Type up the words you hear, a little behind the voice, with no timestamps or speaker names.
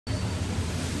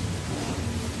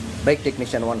Bike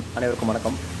technician 1 அனைவருக்கும்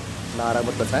வணக்கம். நான்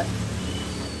ரகுபத் பேசுகிறேன்.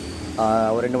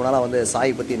 ஒரு 2 3 நாளாக வந்து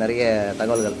சாய் பற்றி நிறைய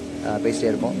தகவல்கள் பேசிட்டே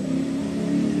இருக்கோம்.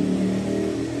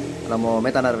 நம்ம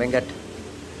மேத்தானார் வெங்கட்,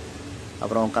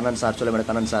 அப்புறம் கண்ணன் சார், சொல்லுமேடு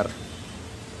கண்ணன் சார்,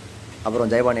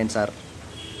 அப்புறம் ஜெயபாண்டியன் சார்,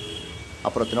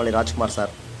 அப்புறம் திருநெல்வேலி ராஜ்குமார்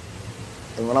சார்,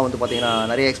 இவங்கெல்லாம் வந்து பார்த்திங்கன்னா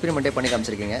நிறைய எக்ஸ்பெரிமெண்ட்டே பண்ணி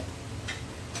காமிச்சிருக்கீங்க.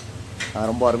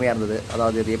 ரொம்ப அருமையாக இருந்தது.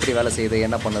 அதாவது இது எப்படி வேலை செய்யுது,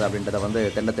 என்ன பண்ணுது அப்படின்றத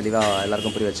வந்து தெளிவாக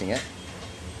எல்லாருக்கும் புரிய வச்சிங்க.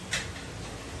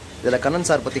 இதில் கண்ணன்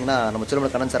சார் பார்த்திங்கன்னா, நம்ம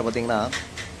சொல்லுமேடு கண்ணன் சார் பார்த்திங்கன்னா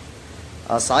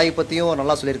சாய் பற்றியும்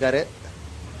நல்லா சொல்லியிருக்காரு,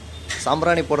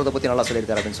 சாம்பிராணி போடுறதை பற்றி நல்லா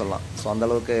சொல்லியிருக்காரு அப்படின்னு சொல்லலாம். ஸோ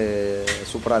அந்தளவுக்கு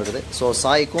சூப்பராக இருக்குது. ஸோ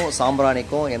சாய்க்கும்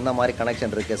சாம்பிராணிக்கும் என்ன மாதிரி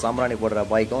கனெக்ஷன் இருக்குது, சாம்பிராணி போடுற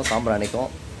பாய்க்கும் சாம்பிராணிக்கும்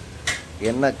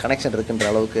என்ன கனெக்ஷன் இருக்குன்ற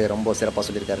அளவுக்கு ரொம்ப சிறப்பாக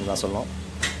சொல்லியிருக்காருன்னு தான் சொல்லணும்.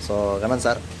 ஸோ கண்ணன்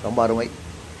சார் ரொம்ப அருமை.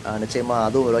 நிச்சயமாக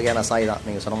அதுவும் ஒரு வகையான சாய் தான்,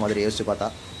 நீங்கள் சொன்ன மாதிரி யோசிச்சு பார்த்தா.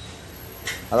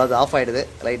 அதாவது ஆஃப் ஆகிடுது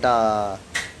லைட்டாக,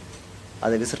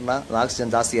 அது விசிறுனா அது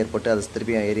ஆக்சிஜன் ஜாஸ்தி ஏற்பட்டு அது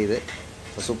திருப்பியும் எரியுது.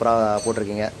 ஸோ சூப்பராக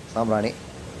போட்டிருக்கீங்க சாம்பிராணி.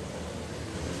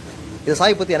 இது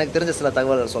சாய் பற்றி எனக்கு தெரிஞ்ச சில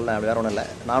தகவல்கள் சொல்லேன், அப்படி வேறு ஒன்றும் இல்லை.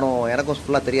 எனக்கும்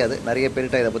ஃபுல்லாக தெரியாது. நிறைய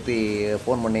பேர்கிட்ட இதை பற்றி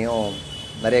ஃபோன் பண்ணியும்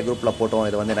நிறைய குரூப்பில் போட்டோம்.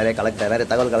 இதை வந்து நிறைய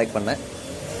தகவல் கலெக்ட் பண்ணேன்.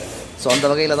 ஸோ அந்த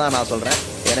வகையில் தான் நான் சொல்கிறேன்.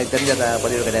 எனக்கு தெரிஞ்ச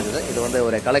பதிவு கிடையாது. இது வந்து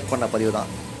ஒரு கலெக்ட் பண்ண பதிவு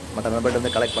தான், மற்ற நண்பர்கிட்ட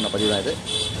வந்து கலெக்ட் பண்ண பதிவு தான் இது.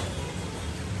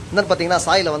 இன்னொன்று பார்த்தீங்கன்னா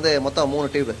சாயில் வந்து மொத்தம் 3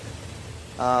 டியூப்,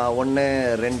 1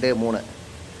 2 3.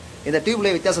 இந்த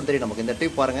டியூப்லேயே வித்தியாசம் தெரியும் நமக்கு. இந்த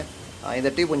டியூப் பாருங்கள், இந்த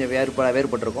டியூப் கொஞ்சம்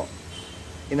வேறுபட்டிருக்கும்.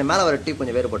 இந்த மேலே வர டியூப்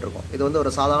கொஞ்சம் வேறுபட்டிருக்கும். இது வந்து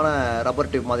ஒரு சாதாரண ரப்பர்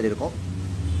டியூப் மாதிரி இருக்கும்.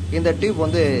 இந்த டியூப்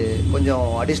வந்து கொஞ்சம்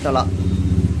அடிஷ்னலாக,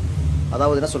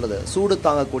 அதாவது என்ன சொல்லுது, சூடு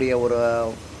தாங்கக்கூடிய ஒரு,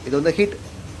 இது வந்து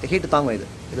ஹீட் தாங்கும்.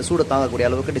 இது சூடு தாங்கக்கூடிய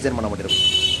அளவுக்கு டிசைன் பண்ண மாட்டிருக்கும்.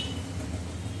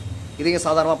 இதையும்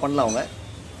சாதாரணமாக பண்ணலாம் அவங்க,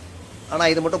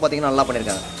 ஆனால் இது மட்டும் பார்த்திங்கன்னா நல்லா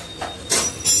பண்ணியிருக்காங்க.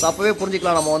 ஸோ அப்போவே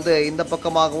புரிஞ்சிக்கலாம் நம்ம வந்து இந்த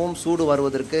பக்கமாகவும் சூடு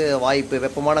வருவதற்கு வாய்ப்பு,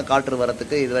 வெப்பமான காற்று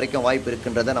வரத்துக்கு இது வரைக்கும் வாய்ப்பு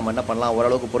இருக்குன்றதை நம்ம என்ன பண்ணலாம்,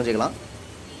 ஓரளவுக்கு புரிஞ்சிக்கலாம்.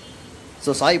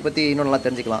 ஸோ சாய் பற்றி இன்னும் நல்லா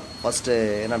தெரிஞ்சுக்கலாம். ஃபஸ்ட்டு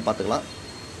என்னென்னு பார்த்துக்கலாம்.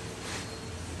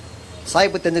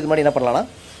 சாய் பற்றி தெரிஞ்சுக்க முன்னாடி என்ன பண்ணலான்னா,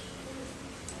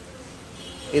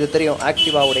 இது தெரியும்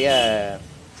ஆக்டிவாவுடைய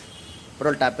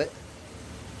பெட்ரோல் டேப்பு.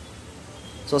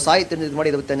 ஸோ சாய் தெரிஞ்சதுக்கு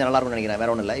முன்னாடி இதை பற்றி தெரிஞ்சால் நல்லாயிருக்கும்னு நினைக்கிறேன்,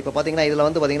 வேறு ஒன்றும் இல்லை. இப்போ பார்த்தீங்கன்னா இதில்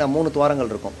வந்து பார்த்திங்கன்னா 3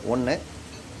 துவாரங்கள் இருக்கும். 1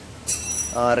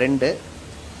 2,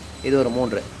 இது ஒரு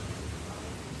 3.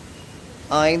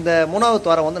 இந்த 3வது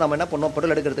துவாரம் வந்து நம்ம என்ன பண்ணுவோம்,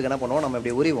 பெட்ரோல் எடுக்கிறதுக்கு என்ன பண்ணுவோம், நம்ம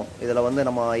இப்படி உரிவோம். இதில் வந்து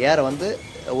நம்ம ஏரை வந்து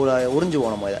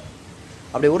உறிஞ்சுவோம். நம்ம இதை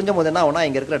அப்படி உறிஞ்சும் போது என்ன ஆகும்னா,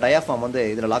 இங்கே இருக்கிற டயாஃபார்ம் வந்து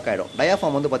இதில் லாக் ஆகிடும்.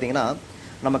 டயாஃபார்ம் வந்து பார்த்திங்கன்னா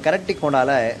நம்ம கரெக்டிக்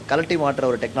ஹோண்டாவில் கழட்டி மாற்ற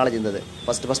ஒரு டெக்னாலஜி இருந்தது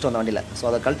ஃபஸ்ட்டு வந்த வண்டியில். ஸோ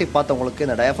அதை கழட்டி பார்த்தவங்களுக்கு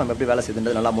இந்த டயாஃபார்ம் எப்படி வேலை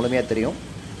செய்யுதுன்றது நல்லா முழுமையாக தெரியும்.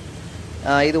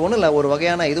 இது ஒன்றும் இல்லை, ஒரு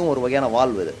வகையான, இதுவும் ஒரு வகையான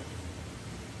வால்வு. இது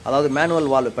அதாவது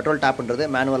manual valve. Petrol டேப்புன்றது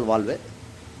manual valve.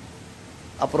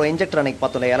 அப்புறம் இன்ஜெக்டர் அன்னைக்கு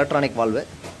பார்த்தோம், எலக்ட்ரானிக் வால்வு.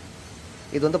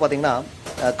 இது வந்து பார்த்திங்கன்னா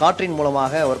காற்றின்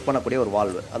மூலமாக ஒர்க் பண்ணக்கூடிய ஒரு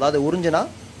வால்வு. அதாவது உறிஞ்சுனா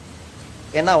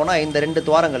என்ன ஆகுனா, இந்த 2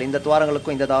 துவாரங்கள், இந்த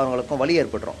துவாரங்களுக்கும் இந்த துவாரங்களுக்கும் வலி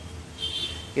ஏற்பட்டுரும்.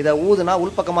 இதை ஊதுனா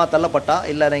உள்பக்கமாக தள்ளப்பட்டா,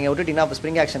 இல்லை நீங்கள் விட்டுட்டிங்கன்னா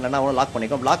ஸ்ப்ரிங் ஆக்ஷன் என்ன ஆகும், லாக்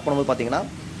பண்ணிக்கும். லாக் பண்ணும்போது பார்த்திங்கன்னா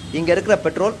இங்கே இருக்கிற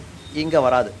பெட்ரோல் இங்கே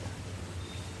வராது.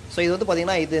 ஸோ இது வந்து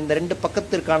பார்த்திங்கன்னா இது இந்த 2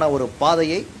 பக்கத்திற்கான ஒரு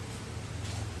பாதையை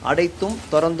அடைத்தும்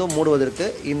திறந்தும் மூடுவதற்கு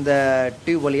இந்த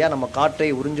டியூப் வழியாக நம்ம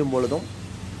காற்றை உறிஞ்சும் பொழுதும்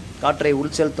காற்றை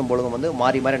உள்செலுத்தும் பொழுதும் வந்து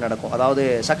மாறி மாறி நடக்கும். அதாவது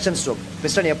சக்ஷன் ஸ்ட்ரோக்.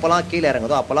 பிஸ்டன் எப்போல்லாம் கீழே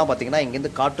இறங்குதோ அப்போல்லாம் பார்த்திங்கன்னா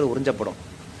இங்கேருந்து காற்று உறிஞ்சப்படும்.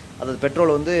 அதாவது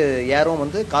பெட்ரோல் வந்து ஏரும்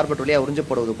வந்து கார்பெட் வழியாக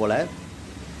உறிஞ்சப்படுவது போல்,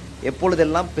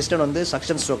 எப்பொழுதெல்லாம் பிஸ்டன் வந்து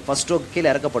சக்ஷன் ஸ்ட்ரோக், ஃபஸ்ட் ஸ்ட்ரோக் கீழே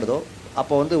இறக்கப்படுதோ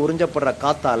அப்போ வந்து உறிஞ்சப்படுற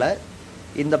காற்றால்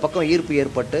இந்த பக்கம் ஈர்ப்பு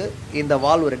ஏற்பட்டு இந்த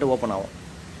வால்வு 2 ஓப்பன் ஆகும்.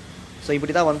 ஸோ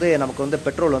இப்படி தான் வந்து நமக்கு வந்து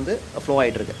பெட்ரோல் வந்து ஃப்ளோ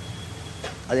ஆகிட்டுருக்கு.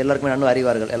 அது எல்லாருக்குமே நன்கு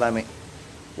அறிவார்கள் எல்லாமே.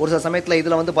 ஒரு சில சமயத்தில்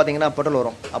இதில் வந்து பார்த்திங்கன்னா பெட்ரோல்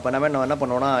வரும். அப்போ நம்ம என்ன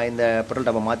பண்ணுவோம்னா, இந்த பெட்ரோல்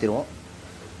டப்பை மாற்றிடுவோம்.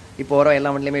 இப்போ வர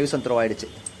எல்லா வண்டிலையுமே யூஸ் அண்ட் த்ரோ ஆகிடுச்சு.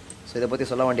 ஸோ இதை பற்றி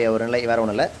சொல்ல வேண்டிய ஒரு நிலை வேறு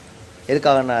ஒன்றும் இல்லை.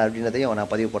 எதுக்காக நான் அப்படின்றதையும்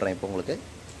நான் பதிவு போடுறேன் இப்போ உங்களுக்கு.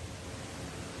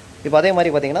 இப்போ அதே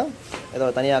மாதிரி பார்த்திங்கன்னா ஏதோ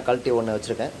தனியாக கழட்டி ஒன்று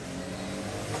வச்சுருக்கேன்.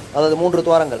 அதாவது 3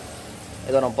 துவாரங்கள்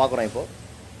ஏதோ நம்ம பார்க்குறோம். இப்போது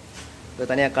இது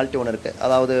தனியாக கழட்டி ஒன்று இருக்குது.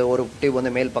 அதாவது ஒரு டியூப்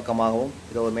வந்து மேல் பக்கமாகவும்,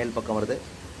 இதோ ஒரு மேல் பக்கம் வருது.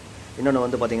 இன்னொன்று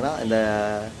வந்து பார்த்திங்கன்னா இந்த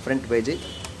ஃப்ரண்ட் பேஜ்.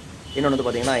 இன்னொன்று வந்து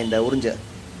பார்த்திங்கன்னா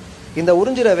இந்த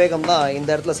உறிஞ்சுற வேகம் தான் இந்த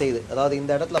இடத்துல செய்யுது. அதாவது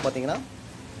இந்த இடத்துல பார்த்திங்கன்னா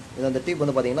இந்த டியூப்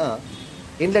வந்து பார்த்திங்கன்னா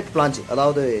இன்லெட் பிளாஞ்ச்,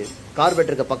 அதாவது கார்பெட்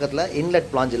இருக்க பக்கத்தில்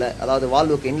இன்லெட் பிளாஞ்சில், அதாவது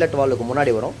வால்வுக்கு இன்லெட் வால்வுக்கு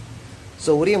முன்னாடி வரும்.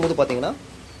 ஸோ உரியும் போது பார்த்திங்கன்னா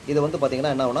இது வந்து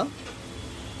பார்த்திங்கன்னா என்ன ஆகுனா,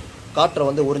 காற்றை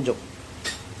வந்து உறிஞ்சும்.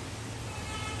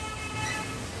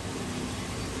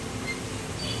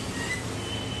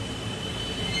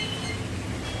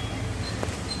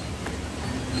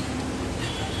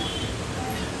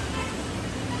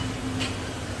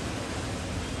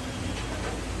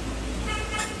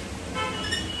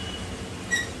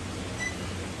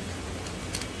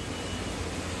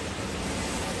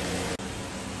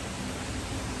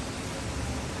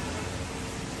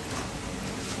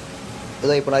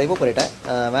 இதோ இப்போ நான் ரிமூவ் பண்ணிட்டேன்.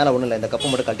 மேலே ஒன்றும் இல்லை, இந்த கப்பு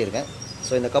மட்டும் கட்டியிருக்கேன்.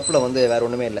 ஸோ இந்த கப்பில் வந்து வேறு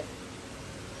ஒன்றுமே இல்லை.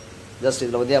 ஜஸ்ட்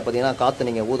இதில் வந்து பார்த்தீங்கன்னா காற்று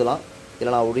நீங்கள் ஊதலாம்,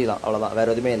 இல்லைனா உடியலாம், அவ்வளோதான்.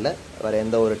 வேறு எதுவுமே இல்லை. வேறு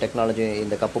எந்த ஒரு டெக்னாலஜி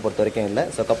இந்த கப்பு பொறுத்த வரைக்கும் இல்லை.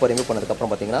 ஸோ கப்பை ரிமூவ்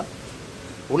பண்ணதுக்கப்புறம் பார்த்தீங்கன்னா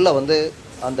உள்ளே வந்து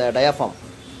அந்த டயாஃபார்ம்,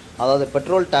 அதாவது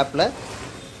பெட்ரோல் டேப்பில்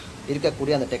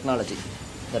இருக்கக்கூடிய அந்த டெக்னாலஜி,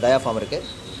 இந்த டயாஃபார்ம் இருக்குது.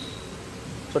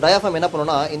 ஸோ டயாஃபார்ம் என்ன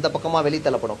பண்ணுன்னா இந்த பக்கமாக வெளியே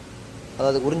தள்ளப்படும்.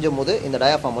 அதாவது உறிஞ்சும் போது இந்த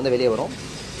டயாஃபார்ம் வந்து வெளியே வரும்.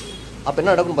 அப்போ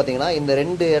என்ன நடக்கும்னு பார்த்தீங்கன்னா இந்த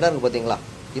 2 இடம் இருக்குது பார்த்தீங்களா,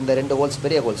 இந்த 2 ஹோல்ஸ்,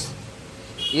 பெரிய ஹோல்ஸ்,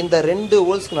 இந்த 2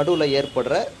 ஹோல்ஸ்க்கு நடுவில்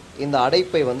ஏற்படுற இந்த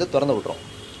அடைப்பை வந்து திறந்து விட்ரும்.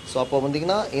 ஸோ அப்போ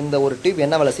வந்தீங்கன்னா இந்த ஒரு டியூப்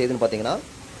என்ன வேலை செய்யுதுன்னு பார்த்தீங்கன்னா,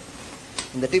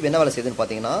 இந்த டியூப் என்ன வேலை செய்யுதுன்னு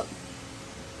பார்த்தீங்கன்னா,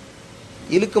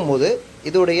 இழுக்கும் போது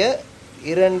இதோடைய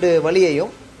 2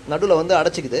 வழியையும் நடுவில் வந்து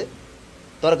அடைச்சிக்குது,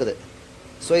 திறக்குது.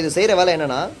 ஸோ இது செய்கிற வேலை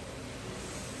என்னென்னா,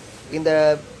 இந்த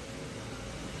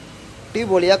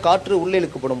டியூப் வழியாக காற்று உள்ளே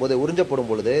இழுக்கப்படும் போது, உறிஞ்சப்படும்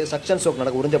பொழுது, சக்ஷன் ஸ்ட்ரோக்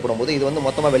நடக்க உறிஞ்சப்படும் போது இது வந்து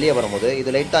மொத்தமாக வெளியே வரும்போது இது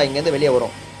லைட்டாக இங்கேருந்து வெளியே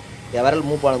வரும். என் விரல்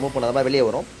மூவ் பண்ண மாதிரி வெளியே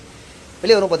வரும்.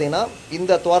 வெளியே வரும் பார்த்தீங்கன்னா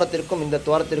இந்த துவாரத்திற்கும் இந்த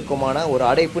துவாரத்திற்குமான ஒரு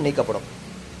அடைப்பு நீக்கப்படும்.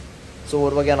 ஸோ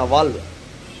ஒரு வகையான வால்வு.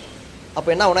 அப்போ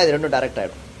என்ன ஆகுனா இது ரெண்டும் டைரக்ட்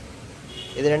ஆகிடும்.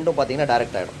 இது ரெண்டும் பார்த்தீங்கன்னா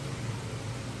டைரக்ட் ஆகிடும்.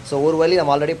 ஸோ ஒரு வழி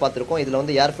நம்ம ஆல்ரெடி பார்த்துருக்கோம். இதில்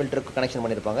வந்து ஏர் ஃபில்டருக்கு கனெக்ஷன்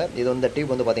பண்ணியிருப்பாங்க. இது வந்து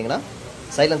டியூப் வந்து பார்த்தீங்கன்னா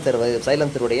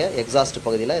சைலன்சருடைய எக்ஸாஸ்ட்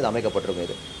பகுதியில் இது அமைக்கப்பட்டிருக்கும்.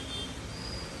 இது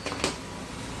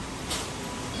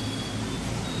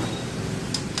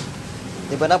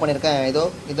இப்போ என்ன பண்ணியிருக்கேன், ஏதோ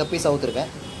இந்த பீஸ் அவுத்துருக்கேன்.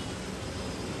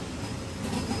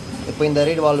 இப்போ இந்த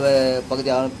ரீட் வால்வு பகுதி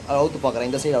அவுத்து பார்க்குறேன்,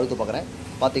 இந்த சைடு அவுத்து பார்க்குறேன்.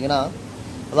 பார்த்தீங்கன்னா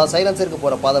அதாவது சைலன்சருக்கு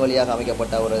போகிற பாதை வழியாக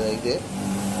அமைக்கப்பட்ட ஒரு இது.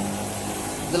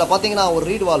 இதில் பார்த்தீங்கன்னா ஒரு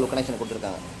ரீட் வால்வு கனெக்ஷன்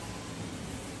கொடுத்துருக்காங்க.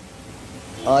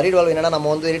 ரீட் வால்வு என்னென்னா,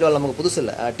 நம்ம வந்து ரீட் வால்வு நமக்கு புதுசு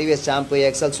இல்லை. டிவிஎஸ் சாம்பு,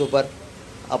 எக்ஸல் சூப்பர்,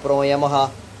 அப்புறம் யமஹா,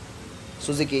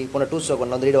 சுசுகி போன்ற 2 ஸ்ட்ரோக்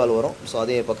வந்து ரீட் வால்வு வரும். ஸோ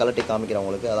அதையும் இப்போ கலட்டி காமிக்கிறேன்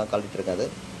உங்களுக்கு. அதான் கலட்டிட்டு இருக்காது.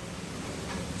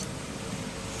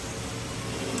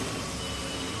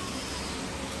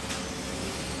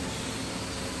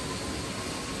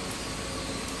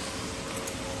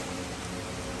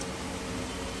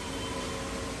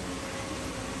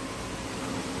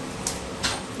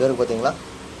 இருக்கு பார்த்தீங்களா,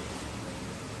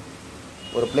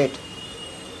 ஒரு பிளேட்.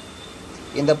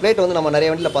 இந்த பிளேட் வந்து நம்ம நிறைய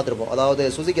வண்டியில் பார்த்துருப்போம். அதாவது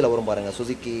சுசுக்கியில் வரும் பாருங்கள்,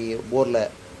 சுசுக்கி போரில்,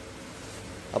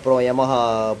 அப்புறம் யமஹா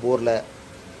போரில்,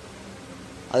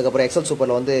 அதுக்கப்புறம் எக்ஸல்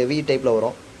சூப்பரில் வந்து வி டைப்பில்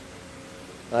வரும்.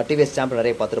 டிவிஎஸ் சாம்பிள்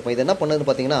நிறைய பார்த்துருப்போம். இது என்ன பண்ணுதுன்னு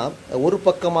பார்த்தீங்கன்னா ஒரு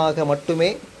பக்கமாக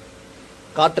மட்டுமே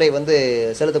காற்றை வந்து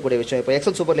செலுத்தக்கூடிய விஷயம். இப்போ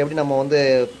எக்ஸல் சூப்பரில் எப்படி நம்ம வந்து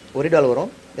ஒரு டால்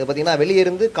வரும், இது பார்த்திங்கன்னா வெளியே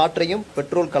இருந்து காற்றையும்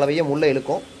பெட்ரோல் கலவையும் உள்ளே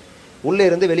இழுக்கும். உள்ளே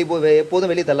இருந்து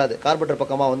எப்போதும் வெளியே தள்ளாது. கார்பரேட்டர்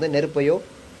பக்கமாக வந்து நெருப்பையோ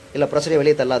இல்லை ப்ரெஷரையோ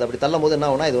வெளியே தள்ளாது. அப்படி தள்ளும் போது என்ன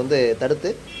ஆகுனா இது வந்து தடுத்து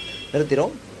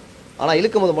நிறுத்திடும். ஆனால்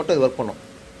இழுக்கும் போது மட்டும் இது ஒர்க் பண்ணும்.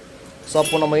 ஸோ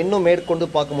அப்போ நம்ம இன்னும் மேற்கொண்டு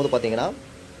பார்க்கும்போது பார்த்தீங்கன்னா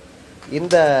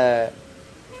இந்த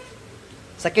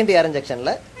செகண்ட் ஏர்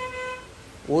இன்ஜெக்ஷனில்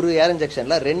ஒரு ஏர்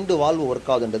இன்ஜெக்ஷனில் 2 வால்வு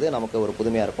ஒர்க் ஆகுதுன்றது நமக்கு ஒரு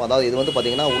புதுமையாக இருக்கும். அதாவது இது வந்து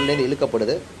பார்த்திங்கன்னா உள்ளேருந்து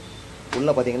இழுக்கப்படுது.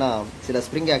 உள்ளே பார்த்திங்கன்னா சில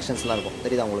ஸ்ப்ரிங் ஆக்ஷன்ஸ்லாம் இருக்கும்,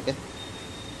 தெரியுதா உங்களுக்கு?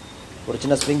 ஒரு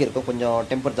சின்ன ஸ்ப்ரிங் இருக்கும், கொஞ்சம்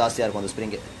டெம்பர் ஜாஸ்தியாக இருக்கும் அந்த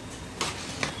ஸ்ப்ரிங்கு.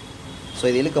 ஸோ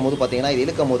இது இழுக்கும் போது பார்த்தீங்கன்னா, இது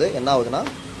இழுக்கும் போது என்ன ஆகுதுன்னா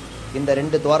இந்த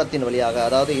 2 துவாரத்தின் வழியாக,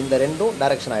 அதாவது இந்த 2ம்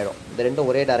டைரக்ஷன் ஆகிடும், இந்த 2ம்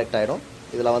ஒரே டைரக்ட் ஆகிடும்.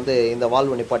 இதில் வந்து இந்த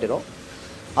வால்வு நிப்பாட்டிடும்.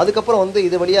 அதுக்கப்புறம் வந்து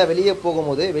இது வழியாக வெளியே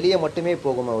போகும்போது வெளியே மட்டுமே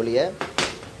போகும் வெளியே.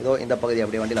 இதோ இந்த பகுதி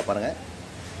அப்படியே வண்டியில் பாருங்கள்,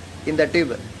 இந்த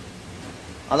டியூப்,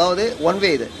 அதாவது ஒன்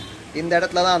வே. இது இந்த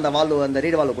இடத்துல தான் அந்த வால்வு, அந்த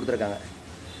ரீடு வால்வு கொடுத்துருக்காங்க.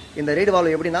 இந்த ரீடு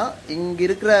வால்வு எப்படின்னா, இங்கே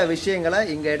இருக்கிற விஷயங்களை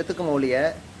இங்கே எடுத்துக்கும் ஒழிய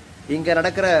இங்கே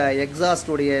நடக்கிற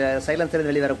எக்ஸாஸ்டுடைய சைலன்சர்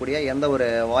வெளிவரக்கூடிய எந்த ஒரு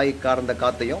வாயு கார்ந்த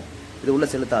காற்றையும் இது உள்ளே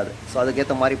செலுத்தாது. ஸோ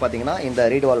அதுக்கேற்ற மாதிரி பார்த்தீங்கன்னா இந்த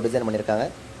ரீடு வால்வு டிசைன் பண்ணியிருக்காங்க.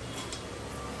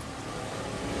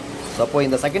 ஸோ அப்போது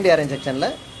இந்த செகண்ட் ஏர் இன்ஜெக்ஷனில்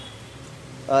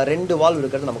 2 வால்வு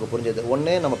இருக்கிறது நமக்கு புரிஞ்சது.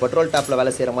 ஒன்று நம்ம பெட்ரோல் டேப்பில்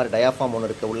வேலை செய்கிற மாதிரி டயாஃபார்ம் ஒன்று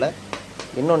இருக்குது உள்ள,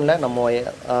 இன்னொன்று நம்ம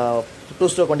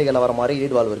 2 ஸ்ட்ரோக் வண்டிகளில் வர மாதிரி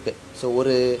ரீடு வால்வு இருக்குது. ஸோ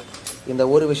இந்த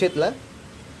ஒரு விஷயத்தில்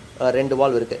 2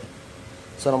 வால்வு இருக்குது.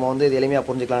 ஸோ நம்ம வந்து இது எளிமையாக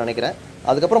புரிஞ்சுக்கலாம்னு நினைக்கிறேன்.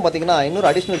 அதுக்கப்புறம் பார்த்திங்கன்னா இன்னொரு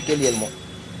அடிஷ்னல் கேள்வி எழுமோ.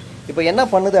 இப்போ என்ன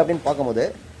பண்ணுது அப்படின்னு பார்க்கும்போது,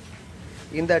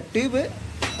 இந்த டியூபு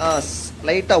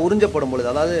லைட்டாக உறிஞ்சப்படும் பொழுது,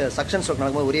 அதாவது சக்ஷன் ஸ்ட்ரோக்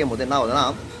நடக்கும்போது உரியும் போது என்ன ஆகுதுன்னா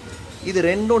இது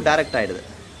 2ம் டைரக்ட் ஆகிடுது.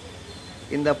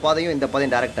 இந்த பாதையும் இந்த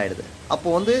பாதையும் டைரக்ட் ஆகிடுது.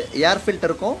 அப்போது வந்து ஏர்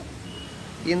ஃபில்டருக்கும்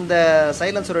இந்த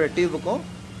சைலன்சரோட டியூபுக்கும்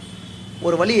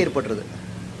ஒரு வழி ஏற்பட்டுருது.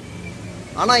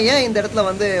 ஆனால் ஏன் இந்த இடத்துல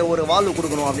வந்து ஒரு வால்வு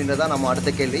கொடுக்கணும் அப்படின்றதான் நம்ம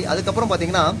அடுத்த கேள்வி. அதுக்கப்புறம்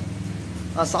பார்த்திங்கன்னா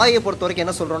சாயை பொறுத்த வரைக்கும்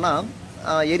என்ன சொல்கிறோன்னா,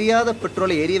 எரியாத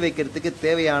பெட்ரோலை எரிய வைக்கிறதுக்கு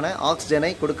தேவையான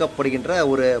ஆக்சிஜனை கொடுக்கப்படுகின்ற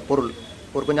ஒரு பொருள்.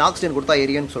 ஒரு கொஞ்சம் ஆக்சிஜன் கொடுத்தா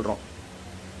எரியும்னு சொல்கிறோம்.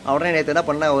 உடனே நேற்று என்ன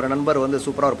பண்ண, ஒரு நண்பர் வந்து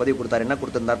சூப்பராக ஒரு பதிவு கொடுத்தாரு. என்ன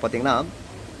கொடுத்துருந்தார் பார்த்தீங்கன்னா,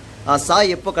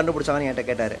 சாய் எப்போ கண்டுபிடிச்சாங்கன்னு என்கிட்ட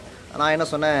கேட்டார். நான் என்ன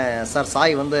சொன்னேன், சார்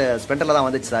சாய் வந்து ஸ்பெண்டரில் தான்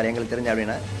வந்துச்சு சார் எங்களுக்கு தெரிஞ்ச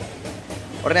அப்படின்னு.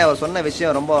 உடனே அவர் சொன்ன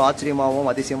விஷயம் ரொம்ப ஆச்சரியமாகவும்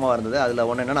அதிசயமாக இருந்தது. அதில்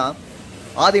ஒன்று என்னென்னா,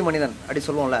 ஆதி மனிதன் அப்படி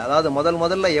சொல்லுவோம்ல, அதாவது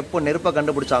முதல்ல எப்போ நெருப்பை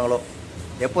கண்டுபிடிச்சாங்களோ,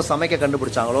 எப்போ சமைக்க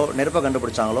கண்டுபிடிச்சாங்களோ, நெருப்பை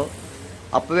கண்டுபிடிச்சாங்களோ,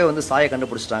 அப்போவே வந்து சாயை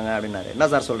கண்டுபிடிச்சிட்டாங்க அப்படின்னாரு. என்ன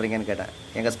சார் சொல்கிறீங்கன்னு கேட்டேன்.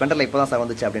 எங்கள் ஸ்பெண்டரில் இப்போ தான் சார்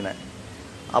வந்துச்சு அப்படின்னேன்.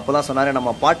 அப்போ தான் சொன்னார்,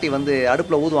 நம்ம பாட்டி வந்து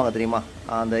அடுப்பில் ஊதுவாங்க தெரியுமா,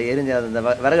 அந்த எரிஞ்ச அந்த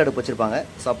விறகு அடுப்பு வச்சுருப்பாங்க.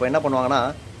 ஸோ அப்போ என்ன பண்ணுவாங்கன்னா,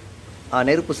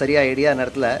 நெருப்பு சரியாக எரியாத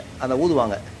நேரத்தில் அந்த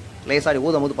ஊதுவாங்க. லேசாடி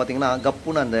ஊதும் போது பார்த்திங்கன்னா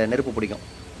கப்புன்னு அந்த நெருப்பு பிடிக்கும்.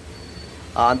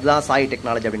 அதுதான் சாய்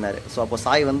டெக்னாலஜி அப்படின்னாரு. ஸோ அப்போ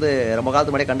சாய் வந்து ரொம்ப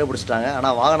காலத்து முன்னாடியே கண்டுபிடிச்சிட்டாங்க.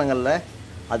 ஆனால் வாகனங்களில்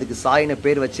அதுக்கு சாயின்னு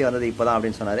பேர் வச்சு வந்தது இப்போ தான்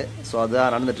அப்படின்னு சொன்னார். ஸோ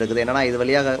அதுதான் நடந்துட்டு இருக்குது. என்னென்னா இது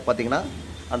வழியாக பார்த்திங்கன்னா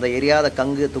அந்த எரியாத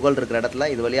கங்கு துகள் இருக்கிற இடத்துல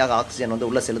இது வழியாக ஆக்சிஜன் வந்து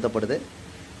உள்ளே செலுத்தப்படுது.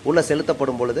 உள்ளே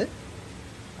செலுத்தப்படும் பொழுது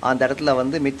அந்த இடத்துல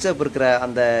வந்து மிச்சம் இருக்கிற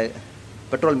அந்த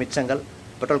பெட்ரோல் மிச்சங்கள்,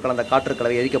 பெட்ரோல் கலந்த காற்று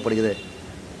கலவை எரிக்கப்படுகிறது.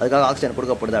 அதுக்காக ஆக்சிஜன்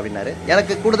கொடுக்கப்படுது அப்படின்னாரு.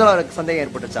 எனக்கு கூடுதலாக சந்தேகம்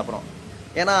ஏற்பட்டுச்சு அப்புறம்.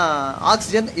 ஏன்னா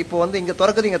ஆக்சிஜன் இப்போ வந்து இங்கே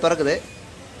திறக்குது.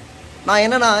 நான்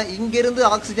என்னென்னா இங்கேருந்து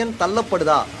ஆக்சிஜன்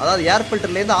தள்ளப்படுதா, அதாவது ஏர்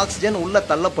ஃபில்டர்லேருந்து ஆக்சிஜன் உள்ளே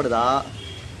தள்ளப்படுதா,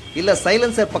 இல்லை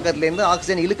சைலன்சர் பக்கத்துலேருந்து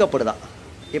ஆக்சிஜன் இழுக்கப்படுதா?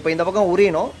 இப்போ இந்த பக்கம்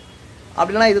உரியணும்,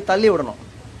 அப்படின்னா இது தள்ளி விடணும்.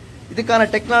 இதுக்கான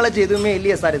டெக்னாலஜி எதுவுமே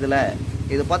இல்லையே சார் இதில்.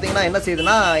 இது பார்த்திங்கன்னா என்ன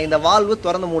செய்யுதுன்னா, இந்த வால்வு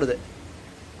திறந்து மூடுது,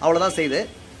 அவ்வளோதான் செய்யுது.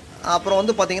 அப்புறம்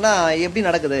வந்து பார்த்திங்கன்னா எப்படி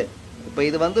நடக்குது, இப்போ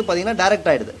இது வந்து பார்த்திங்கன்னா டைரக்ட்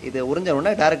ஆகிடுது. இது உறிஞ்ச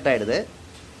உடனே டைரக்ட் ஆகிடுது.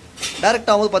 டைரக்ட்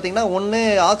ஆகும்போது பார்த்திங்கன்னா ஒன்று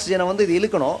ஆக்சிஜனை வந்து இது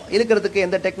இழுக்கிறதுக்கு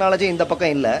எந்த டெக்னாலஜியும் இந்த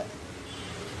பக்கம் இல்லை.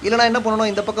 இல்லைனா என்ன பண்ணணும்,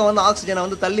 இந்த பக்கம் வந்து ஆக்சிஜனை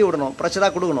வந்து தள்ளி விடணும்,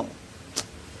 ப்ரெஷராக கொடுக்கணும்.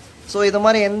 ஸோ இது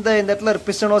மாதிரி இந்த இடத்துல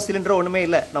பிஸ்டனோ சிலிண்டரோ ஒன்றுமே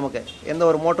இல்லை, நமக்கு எந்த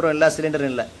ஒரு மோட்டரும் இல்லை,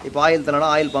 சிலிண்டரும் இல்லை. இப்போ ஆயில்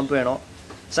தரணும், ஆயில் பம்ப் வேணும்,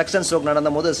 சக்ஷன் ஸ்ட்ரோக் நடந்த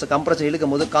போது கம்ப்ரஷர்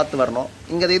இழுக்கும் போது காற்று வரணும்.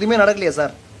 இங்கே அது எதுவுமே நடக்கலையே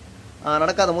சார்.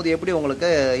 நடக்காத போது எப்படி உங்களுக்கு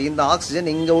இந்த ஆக்சிஜன்,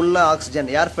 இங்கே உள்ள ஆக்சிஜன்,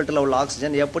 ஏர் ஃபில்டரில் உள்ள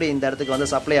ஆக்சிஜன் எப்படி இந்த இடத்துக்கு வந்து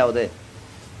சப்ளை ஆகுது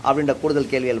அப்படின்ற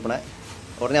கூடுதல் கேள்வி எழுப்பினேன்.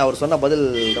 உடனே அவர் சொன்ன பதில்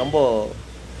ரொம்ப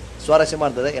சுவாரஸ்யமாக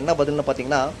இருந்தது. என்ன பதில்னு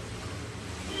பார்த்தீங்கன்னா,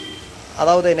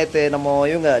 அதாவது நேற்று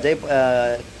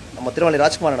நம்ம திருமலை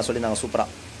ராஜ்குமார் என்ன சொல்லியிருந்தாங்க சூப்பராக,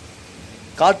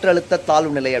 காற்றழுத்த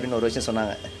தாழ்வு நிலை அப்படின்னு ஒரு விஷயம்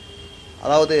சொன்னாங்க.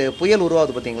 அதாவது புயல்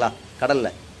உருவாகுது பார்த்தீங்களா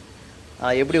கடலில்,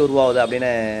 எப்படி உருவாகுது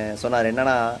அப்படின்னு சொன்னார்.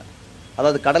 என்னென்னா,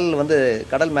 அதாவது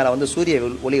கடல் மேலே வந்து சூரிய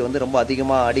ஒளி வந்து ரொம்ப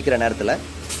அதிகமாக அடிக்கிற நேரத்தில்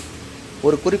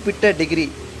ஒரு குறிப்பிட்ட டிகிரி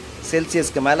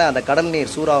செல்சியஸ்க்கு மேலே அந்த கடல்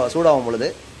நீர் சூடாகும் பொழுது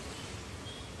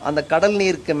அந்த கடல்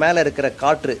நீருக்கு மேலே இருக்கிற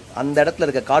காற்று, அந்த இடத்துல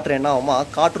இருக்க காற்று என்ன ஆகுமா,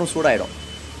 காற்றும் சூடாயிடும்.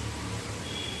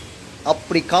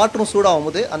 அப்படி காற்றும் சூடாகும்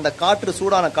போது அந்த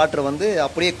சூடான காற்று வந்து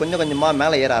அப்படியே கொஞ்சம் கொஞ்சமாக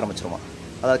மேலே ஏற ஆரம்பிச்சிருமா.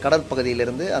 அதாவது கடல்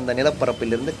பகுதியிலிருந்து அந்த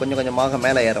நிலப்பரப்பிலிருந்து கொஞ்சம் கொஞ்சமாக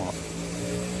மேலே ஏறுமா.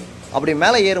 அப்படி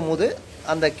மேலே ஏறும்போது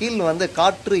அந்த கீழ் வந்து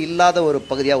காற்று இல்லாத ஒரு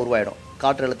பகுதியாக உருவாயிடும்.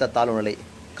 காற்றழுத்த தாழ்வு நிலை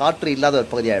காற்று இல்லாத ஒரு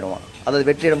பகுதியாகிடுமா, அதாவது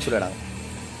வெற்றிடம் சொல்லிவிடாங்க.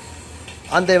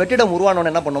 அந்த வெற்றிடம்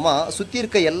உருவானோன்னு என்ன பண்ணுமா, சுற்றி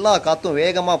இருக்க எல்லா காற்றும்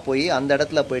வேகமாக போய் அந்த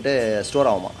இடத்துல போயிட்டு ஸ்டோர்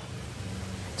ஆகுமா.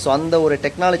 ஸோ அந்த ஒரு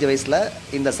டெக்னாலஜி வைஸில்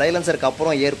இந்த சைலன்சருக்கு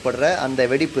அப்புறம் ஏற்படுற அந்த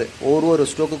வெடிப்பு, ஒரு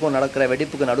ஸ்ட்ரோக்குக்கும் நடக்கிற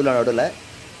வெடிப்புக்கு நடுவில்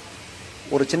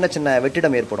ஒரு சின்ன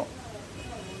வெற்றிடம் ஏற்படும்.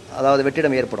 அதாவது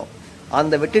வெற்றிடம் ஏற்படும்.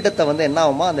 அந்த வெற்றிடத்தை வந்து என்ன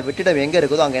ஆகுமா, அந்த வெற்றிடம் எங்கே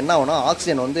இருக்குதோ அங்கே என்ன ஆகும்னா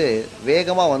ஆக்சிஜன் வந்து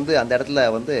வேகமாக வந்து அந்த இடத்துல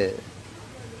வந்து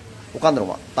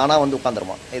உட்காந்துருமா, தானாக வந்து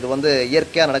உட்காந்துருமா. இது வந்து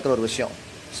இயற்கையாக நடக்கிற ஒரு விஷயம்.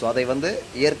 ஸோ அதை வந்து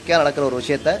இயற்கையாக நடக்கிற ஒரு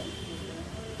விஷயத்தை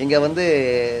இங்கே வந்து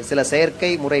சில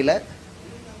செயற்கை முறையில்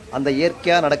அந்த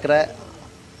இயற்கையாக நடக்கிற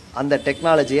அந்த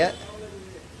டெக்னாலஜியை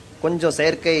கொஞ்சம்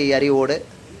செயற்கை அறிவோடு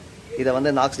இதை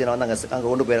வந்து இந்த ஆக்சிஜனை வந்து அங்கே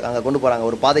கொண்டு போகிறாங்க.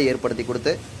 ஒரு பாதையை ஏற்படுத்தி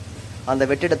கொடுத்து அந்த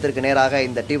வெற்றிடத்திற்கு நேராக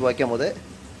இந்த டியூப் வைக்கும் போது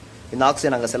இந்த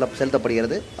ஆக்சிஜன் அங்கே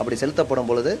செலுத்தப்படுகிறது. அப்படி செலுத்தப்படும்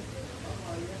பொழுது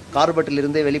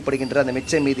கார்பெட்டிலிருந்து வெளிப்படுகின்ற அந்த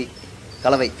மிச்ச மீதி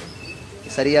கலவை,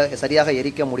 சரியாக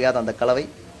எரிக்க முடியாத அந்த கலவை,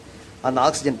 அந்த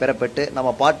ஆக்சிஜன் பெறப்பட்டு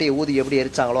நம்ம பாட்டியை ஊதி எப்படி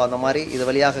எரிச்சாங்களோ அந்த மாதிரி இது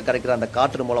வழியாக கிடைக்கிற அந்த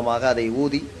காற்று மூலமாக அதை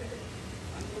ஊதி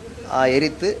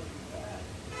எரித்து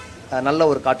நல்ல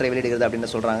ஒரு காற்றை வெளியிடுகிறது அப்படின்னு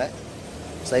சொல்கிறாங்க.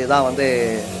 ஸோ இதுதான் வந்து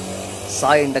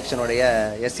சாய் இண்டக்ஷனுடைய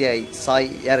SAI சாய்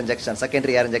ஏர் இன்ஜெக்ஷன்,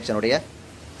 செகண்டரி ஏர் இன்ஜெக்ஷனுடைய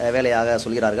வேலையாக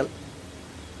சொல்கிறார்கள்.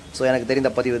 ஸோ எனக்கு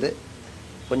தெரிந்த பதிவு இது.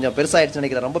 கொஞ்சம் பெருசாகிடுச்சு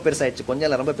நினைக்கிறேன், ரொம்ப பெருசாகிடுச்சு, கொஞ்சம்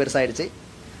இல்லை ரொம்ப பெருசாகிடுச்சு.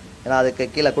 ஏன்னா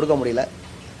அதுக்கு கீழே கொடுக்க முடியல.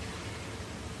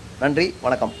 நன்றி,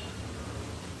 வணக்கம்.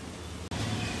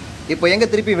 இப்போ எங்கே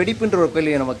திருப்பி வெடிப்புன்ற ஒரு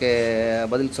கேள்வி நமக்கு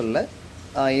பதில் சொல்ல,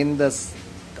 இந்த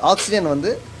ஆக்சிஜன்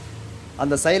வந்து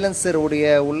அந்த சைலன்சர் உடைய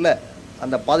உள்ள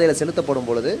அந்த பாதையில் செலுத்தப்படும்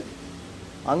பொழுது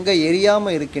அங்கே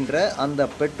எரியாமல் இருக்கின்ற அந்த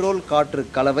பெட்ரோல் காற்று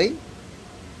கலவை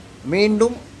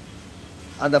மீண்டும்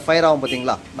அந்த ஃபயர் ஆகும்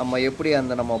பார்த்தீங்களா. நம்ம எப்படி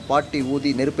அந்த நம்ம பாட்டி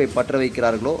ஊதி நெருப்பை பற்ற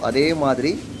வைக்கிறார்களோ அதே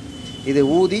மாதிரி இது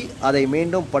ஊதி அதை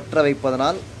மீண்டும் பற்ற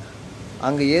வைப்பதனால்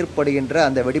அங்கே ஏற்படுகின்ற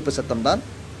அந்த வெடிப்பு சத்தம் தான்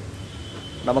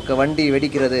நமக்கு வண்டி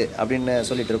வெடிக்கிறது அப்படின்னு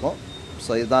சொல்லிட்டு இருக்கோம்.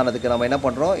 ஸோ இதுதான் அதுக்கு நம்ம என்ன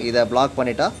பண்ணுறோம், இதை பிளாக்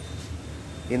பண்ணிட்டா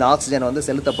இந்த ஆக்சிஜன் வந்து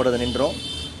செலுத்தப்படுறது நின்றோம்.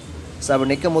 ஸோ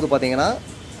அப்படி நிற்கும் போது பார்த்திங்கன்னா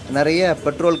நிறைய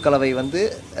பெட்ரோல் கலவை வந்து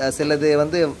சிலது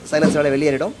வந்து சைலன்சரால்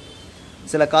வெளியேறிடும்,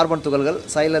 சில கார்பன் துகள்கள்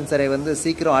சைலன்சரை வந்து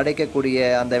சீக்கிரம் அடைக்கக்கூடிய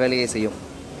அந்த வேலையை செய்யும்.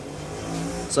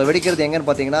 ஸோ வெடிக்கிறது எங்கன்னு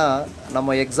பார்த்தீங்கன்னா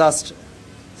நம்ம எக்ஸாஸ்ட்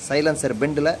சைலன்சர்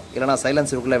பெண்டில் இல்லைனா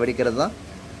சைலன்சருக்குள்ளே வெடிக்கிறது தான்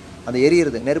அந்த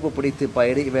எரியிறது, நெருப்பு பிடித்து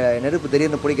நெருப்பு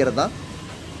திடீர்னு பிடிக்கிறது தான்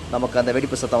நமக்கு அந்த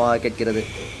வெடிப்பு சத்தமாக கேட்கிறது.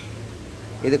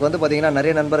 இதுக்கு வந்து பார்த்திங்கன்னா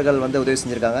நிறைய நண்பர்கள் வந்து உதவி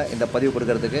செஞ்சுருக்காங்க இந்த பதிவு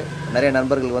கொடுக்கறதுக்கு. நிறைய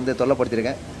நண்பர்கள் வந்து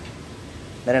தொல்லைப்படுத்தியிருக்கேன்,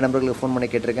 நிறைய நண்பர்களுக்கு ஃபோன் பண்ணி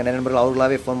கேட்டிருக்கேன். நிறைய நண்பர்கள்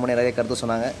அவர்களாகவே ஃபோன் பண்ணி நிறைய கருத்து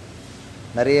சொன்னாங்க.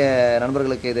 நிறைய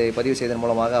நண்பர்களுக்கு இதை பதிவு செய்ததன்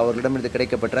மூலமாக அவர்களிடமிருந்து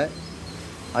கிடைக்கப்பெற்ற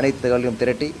அனைத்து தகவல்களையும்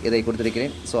திரட்டி இதை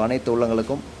கொடுத்திருக்கிறேன். ஸோ அனைத்து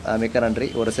உள்ளங்களுக்கும் மிக்க நன்றி.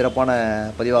 ஒரு சிறப்பான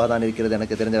பதிவாக தான் இருக்கிறது.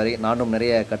 எனக்கு தெரிந்தவரை நானும்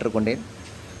நிறைய கற்றுக்கொண்டேன்,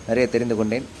 நிறைய தெரிந்து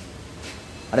கொண்டேன்.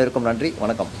 அனைவருக்கும் நன்றி,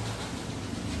 வணக்கம்.